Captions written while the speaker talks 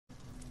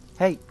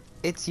Hey,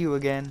 it's you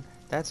again.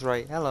 That's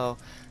right, hello.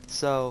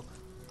 So,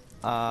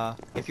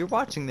 if you're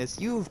watching this,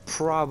 you've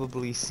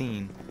probably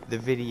seen the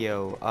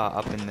video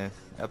up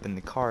in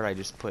the card I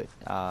just put.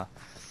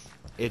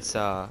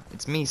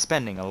 It's me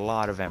spending a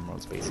lot of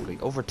emeralds, basically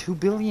over 2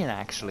 billion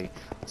actually.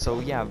 So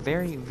yeah,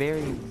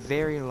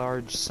 very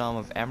large sum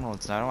of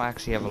emeralds. And I don't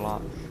actually have a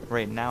lot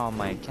right now on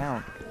my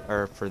account,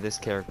 or for this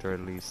character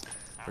at least.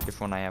 For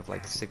different one, I have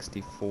like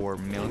 64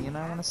 million,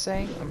 I want to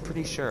say. I'm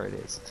pretty sure it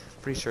is.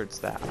 Pretty sure it's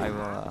that.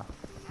 I'll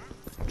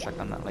check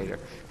on that later.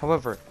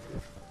 However,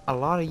 a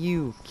lot of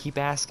you keep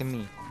asking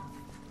me,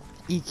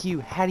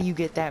 EQ, how do you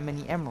get that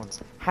many emeralds?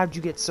 How'd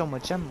you get so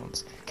much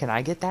emeralds? Can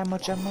I get that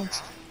much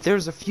emeralds?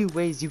 There's a few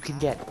ways you can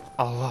get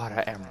a lot of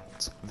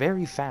emeralds.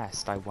 Very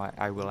fast, I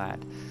will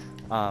add.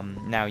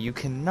 Now, you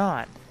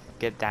cannot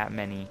get that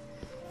many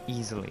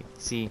easily.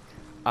 See,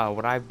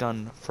 what I've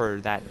done for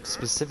that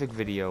specific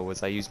video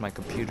was I used my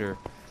computer.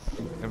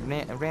 I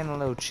ran a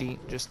little cheat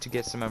just to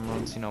get some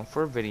emeralds, you know,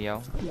 for a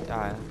video.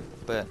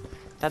 But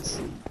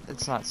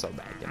it's not so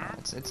bad, you know.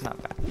 It's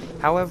not bad.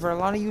 However, a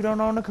lot of you don't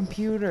own a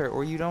computer,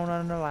 or you don't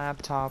own a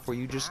laptop, or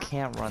you just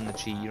can't run the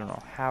cheat. You don't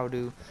know how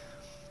to.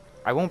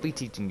 I won't be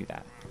teaching you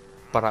that.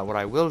 But what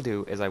I will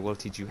do is I will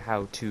teach you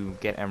how to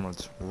get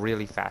emeralds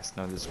really fast.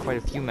 Now, there's quite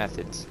a few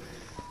methods.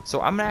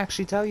 So I'm gonna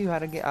actually tell you how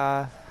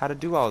to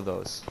do all of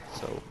those.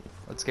 So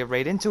let's get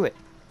right into it.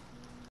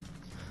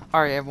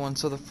 Alright everyone,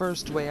 so the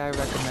first way I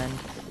recommend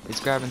is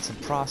grabbing some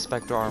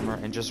prospector armor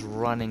and just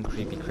running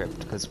Creepy Crypt,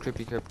 because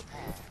Creepy Crypt,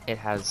 it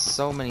has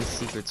so many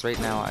secrets. Right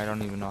now I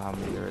don't even know how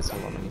many there is.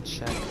 Hold on, let me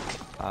check.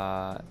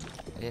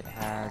 It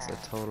has a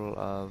total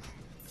of,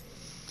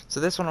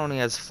 so this one only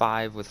has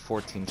 5 with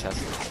 14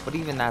 chests, but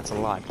even that's a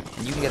lot.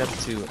 And you can get up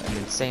to an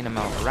insane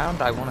amount,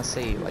 around, I want to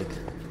say like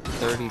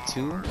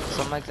 32,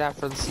 something like that,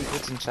 for the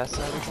secrets and chests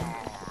and everything.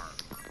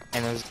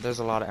 And there's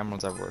a lot of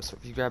emeralds everywhere. So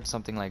if you grab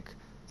something like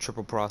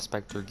triple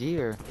prospector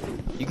gear,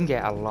 you can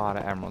get a lot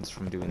of emeralds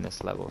from doing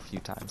this level a few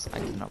times. I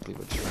cannot believe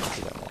I just ran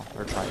through that wall,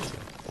 or tried to.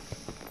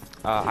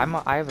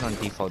 I have it on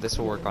default. This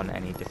will work on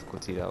any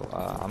difficulty though.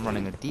 I'm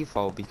running a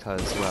default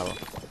because, well,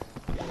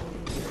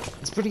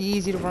 it's pretty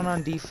easy to run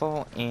on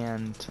default,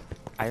 and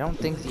I don't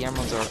think the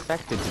emeralds are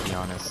affected, to be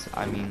honest.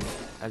 I mean,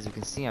 as you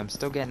can see, I'm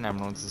still getting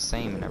emeralds the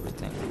same and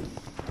everything.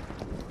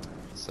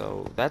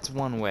 So that's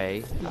one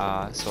way.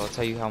 So I'll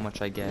tell you how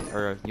much I get,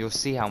 or you'll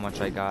see how much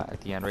I got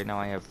at the end. Right now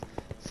I have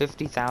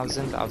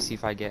 50,000. I'll see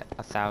if I get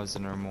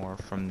 1,000 or more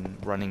from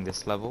running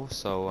this level.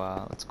 So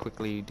let's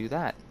quickly do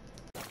that.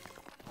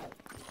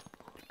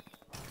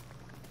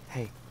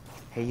 Hey,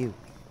 hey you.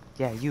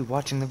 Yeah, you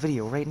watching the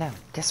video right now.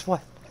 Guess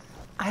what?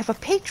 I have a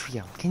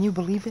Patreon. Can you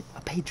believe it?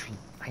 A Patreon.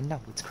 I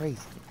know, it's crazy.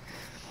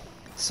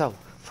 So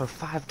for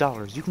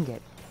 $5, you can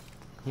get,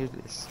 hear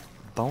this,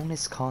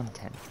 bonus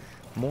content.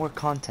 More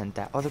content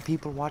that other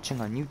people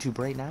watching on YouTube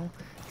right now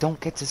don't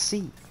get to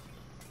see.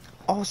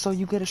 Also,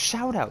 you get a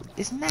shout out.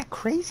 Isn't that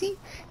crazy?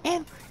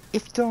 And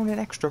if you throw in an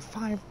extra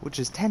 5, which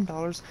is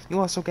 $10, you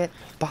also get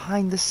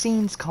behind the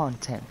scenes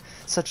content,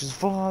 such as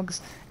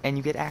vlogs, and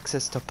you get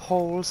access to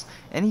polls,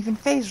 and even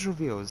face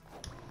reveals.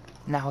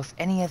 Now, if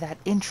any of that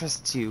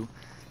interests you,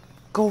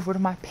 go over to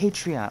my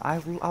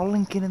Patreon. I'll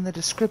link it in the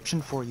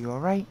description for you,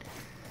 alright?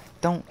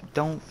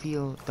 Don't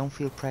feel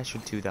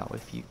pressured to though.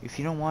 If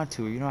you don't want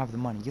to, or you don't have the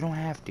money, you don't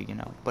have to, you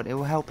know. But it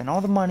will help, and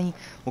all the money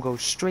will go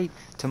straight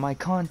to my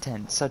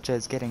content, such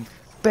as getting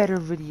better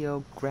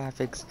video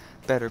graphics,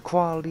 better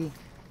quality,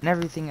 and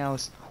everything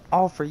else,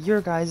 all for your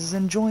guys'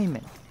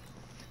 enjoyment.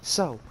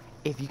 So,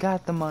 if you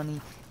got the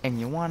money and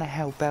you want to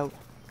help out,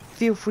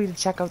 feel free to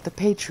check out the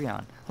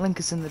Patreon. Link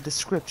is in the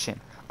description.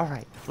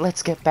 Alright,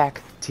 let's get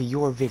back to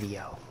your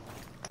video.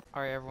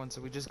 Alright everyone,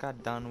 so we just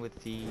got done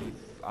with the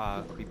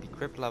Creepy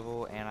Crypt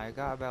level, and I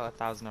got about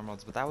 1,000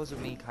 emeralds, but that was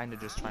with me kind of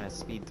just trying to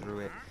speed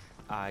through it.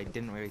 I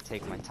didn't really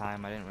take my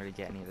time. I didn't really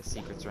get any of the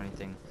secrets or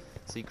anything.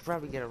 So you could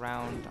probably get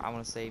around, I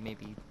want to say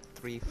maybe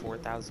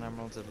 3,000-4,000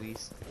 emeralds at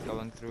least,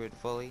 going through it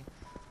fully.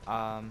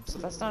 So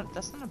that's not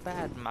a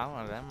bad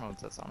amount of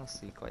emeralds. That's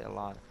honestly quite a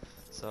lot.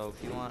 So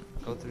if you want,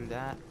 go through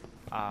that.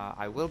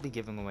 I will be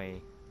giving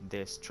away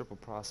this triple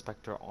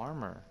prospector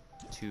armor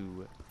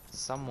to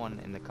someone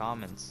in the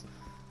comments.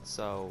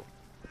 So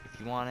if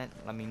you want it,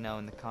 let me know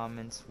in the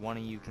comments. One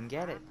of you can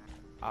get it.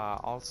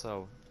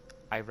 Also,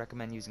 I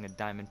recommend using a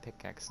diamond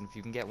pickaxe, and if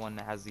you can get one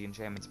that has the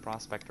enchantments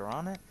prospector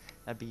on it,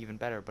 that'd be even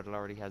better, but it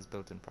already has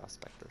built-in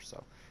prospector,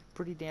 so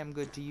pretty damn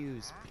good to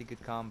use. Pretty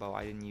good combo.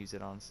 I didn't use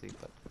it honestly,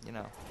 but you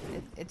know,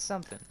 it's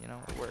something, you know,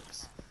 it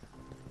works.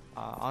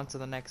 On to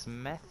the next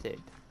method.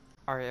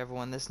 Alright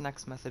everyone, this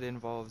next method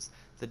involves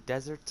the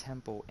desert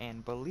temple,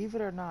 and believe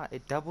it or not,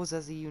 it doubles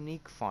as a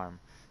unique farm.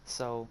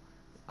 So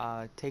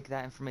take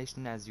that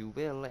information as you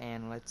will,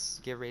 and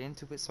let's get right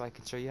into it so I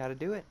can show you how to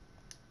do it.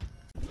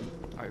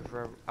 Alright,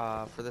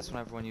 for this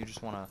one, everyone, you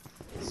just want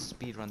to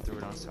speed run through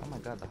it. Oh my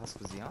god, the husk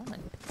was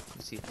yawning.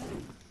 You see that?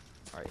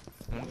 Alright,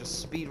 I'm gonna just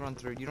speed run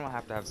through it. You don't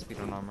have to have speed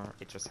run armor,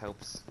 it just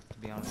helps, to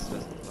be honest, a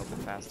little bit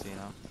faster, you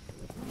know.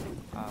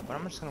 But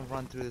I'm just gonna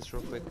run through this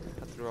real quick,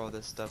 through all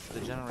this stuff.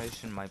 The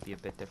generation might be a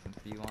bit different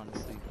for you,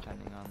 honestly,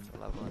 depending around the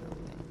level and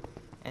everything.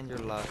 And your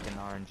luck and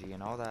RNG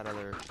and all that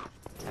other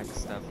tech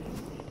stuff.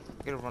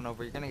 You're gonna run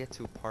over, you're gonna get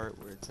to a part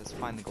where it says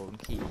find the golden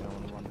key. You're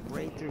gonna run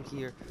right through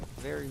here,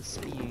 very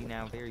speedy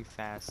now, very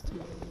fast.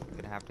 You're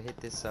gonna have to hit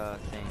this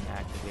thing,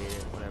 activate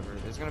it, whatever.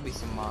 There's gonna be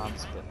some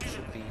mobs, but it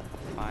should be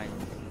fine.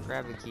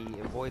 Grab the key,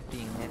 avoid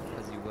being hit,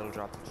 because you will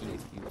drop the key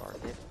if you are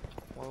hit.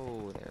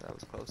 Whoa, there, that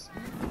was close.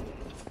 And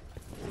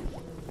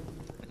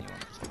you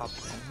wanna just pop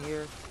this in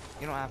here.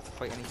 You don't have to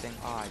fight anything.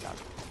 Oh, I got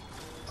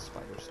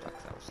spider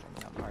stuck, that was slowing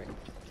down. Alright,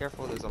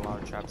 careful, there's a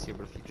lot of traps here,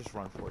 but if you just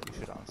run for it, you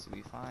should honestly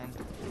be fine.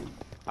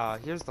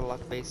 Here's the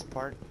luck-based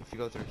part. If you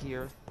go through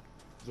here,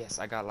 yes,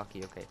 I got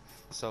lucky, okay.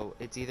 So,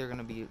 it's either going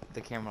to be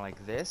the camera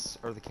like this,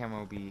 or the camera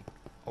will be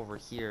over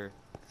here,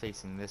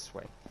 facing this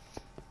way.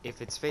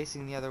 If it's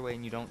facing the other way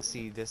and you don't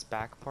see this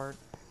back part,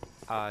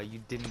 you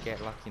didn't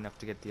get lucky enough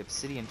to get the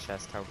obsidian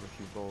chest. However, if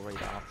you roll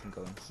right off and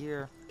go in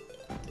here,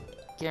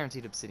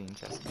 guaranteed obsidian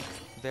chest.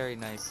 Very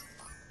nice.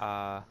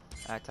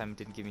 That time it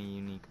didn't give me a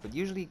unique, but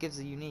usually it gives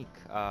a unique,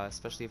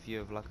 especially if you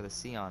have Luck of the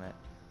Sea on it.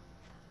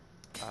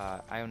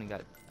 I only got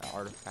an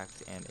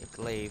artifact and a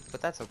glaive,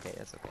 but that's okay,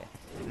 that's okay.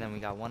 And then we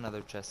got one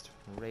other chest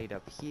right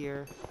up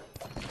here.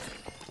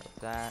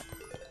 That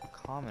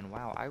common,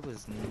 wow, I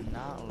was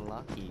not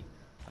lucky.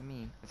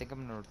 I think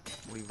I'm gonna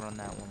rerun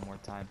that one more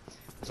time.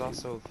 There's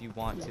also, if you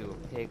want to, a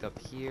pig up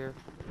here.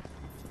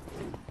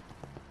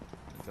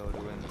 Go to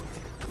him,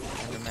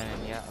 Enderman,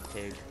 and yeah, a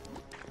pig.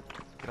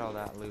 Get all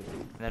that loot.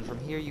 And then from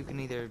here you can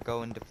either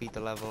go and defeat the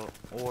level,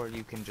 or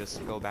you can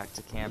just go back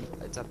to camp.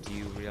 It's up to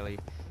you, really.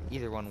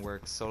 Either one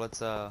works. So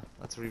let's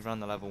rerun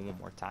the level one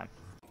more time.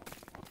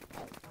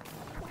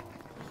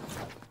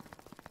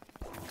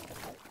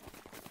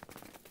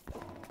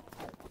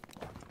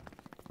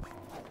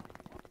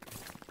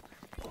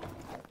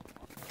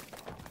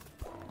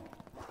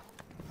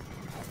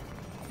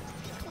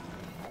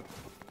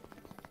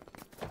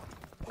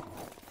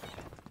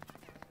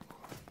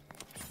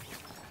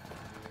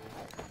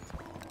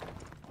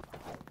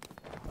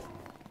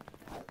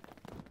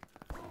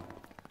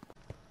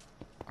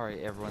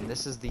 Alright everyone,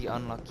 this is the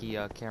unlucky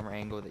camera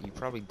angle that you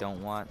probably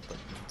don't want, but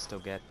you can still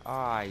get. Oh,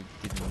 I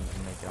didn't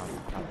even make it on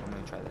the top. Let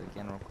me try that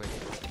again real quick.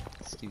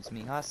 Excuse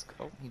me, Husk.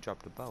 Oh, he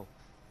dropped a bow.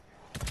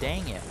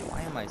 Dang it, why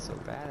am I so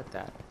bad at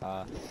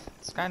that?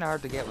 It's kind of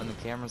hard to get when the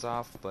camera's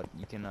off, but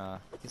you can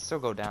still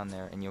go down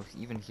there, and you'll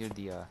even hear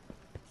the,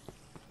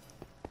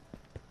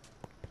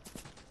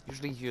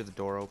 usually hear the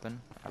door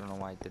open. I don't know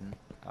why it didn't,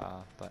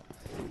 but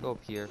go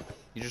up here.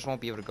 You just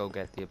won't be able to go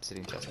get the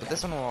obsidian chest, but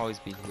this one will always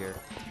be here.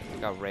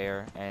 Got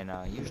rare, and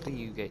usually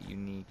you get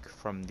unique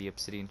from the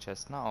obsidian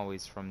chest, not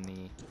always from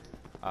the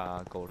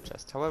gold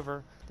chest.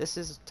 However, this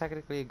is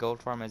technically a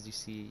gold farm. As you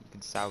see, you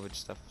can salvage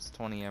stuff. It's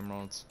 20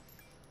 emeralds,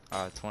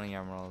 20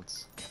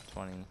 emeralds,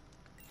 20, and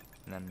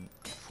then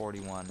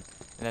 41. And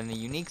then the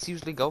uniques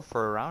usually go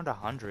for around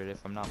 100,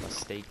 if I'm not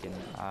mistaken.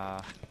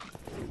 I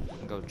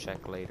can go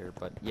check later,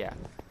 but yeah.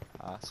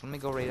 So let me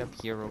go right up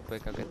here real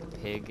quick. I'll get the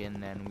pig,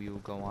 and then we will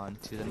go on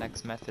to the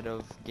next method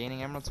of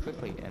gaining emeralds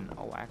quickly. And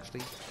oh, actually,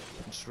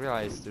 I just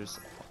realized there's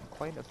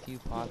quite a few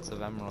pots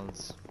of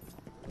emeralds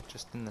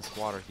just in this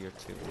water here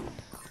too.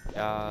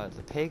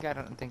 The pig I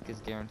don't think is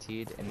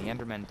guaranteed, and the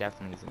Enderman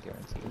definitely isn't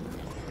guaranteed.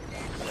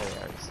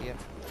 There, you see it?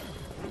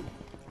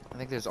 I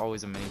think there's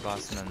always a mini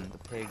boss, and then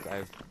the pig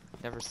I've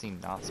never seen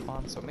not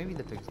spawn, so maybe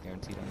the pig's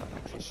guaranteed. I'm not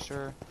actually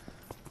sure.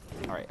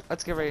 All right,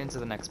 let's get right into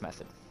the next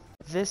method.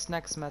 This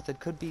next method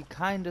could be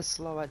kinda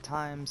slow at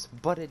times,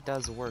 but it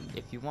does work.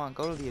 If you want,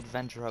 go to the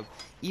Adventure Hub.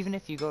 Even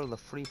if you go to the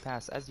free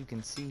pass, as you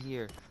can see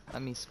here,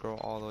 let me scroll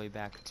all the way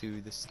back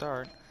to the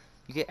start.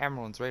 You get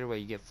emeralds right away.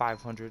 You get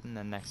 500, and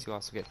then next you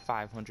also get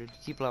 500. You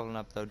keep leveling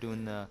up though,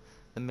 doing the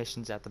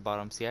missions at the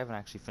bottom. See, I haven't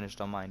actually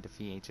finished all mine.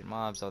 Defeat ancient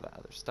mobs, all that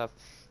other stuff.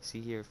 See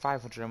here,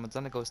 500 emeralds,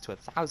 then it goes to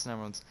 1,000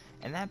 emeralds,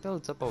 and that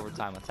builds up over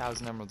time.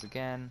 1,000 emeralds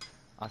again.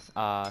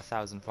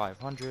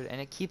 1,500, and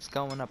it keeps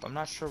going up. I'm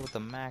not sure what the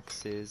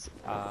max is.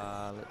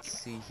 Let's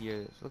see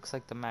here. It looks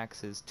like the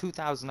max is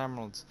 2,000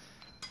 emeralds.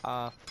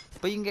 But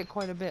you can get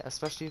quite a bit,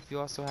 especially if you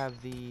also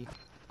have the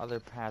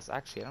other pass.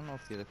 Actually, I don't know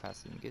if the other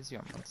pass even gives you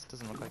emeralds. It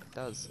doesn't look like it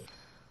does.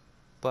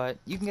 But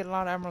you can get a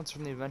lot of emeralds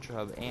from the Adventure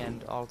Hub,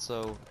 and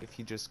also if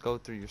you just go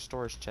through your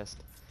storage chest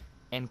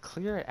and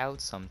clear it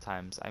out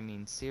sometimes. I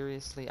mean,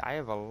 seriously, I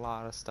have a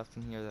lot of stuff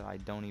in here that I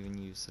don't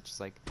even use, such as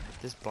like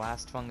this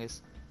blast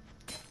fungus.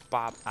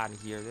 Bop, out of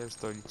here. There's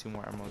 32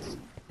 more emeralds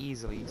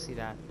easily. You see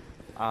that?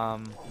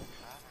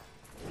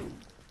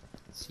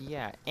 So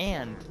yeah,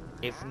 and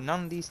if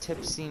none of these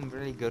tips seem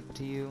really good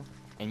to you,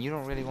 and you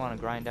don't really want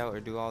to grind out or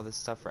do all this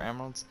stuff for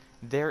emeralds,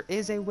 there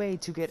is a way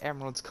to get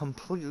emeralds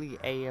completely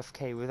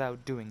AFK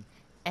without doing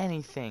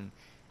anything.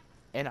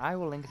 And I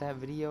will link that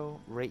video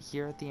right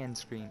here at the end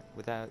screen.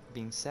 With that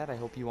being said, I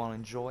hope you all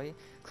enjoy.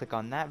 Click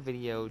on that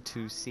video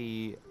to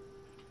see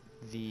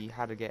the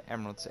how to get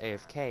emeralds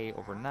AFK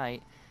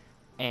overnight.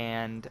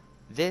 And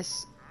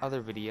this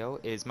other video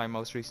is my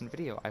most recent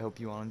video. I hope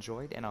you all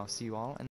enjoyed, and I'll see you all in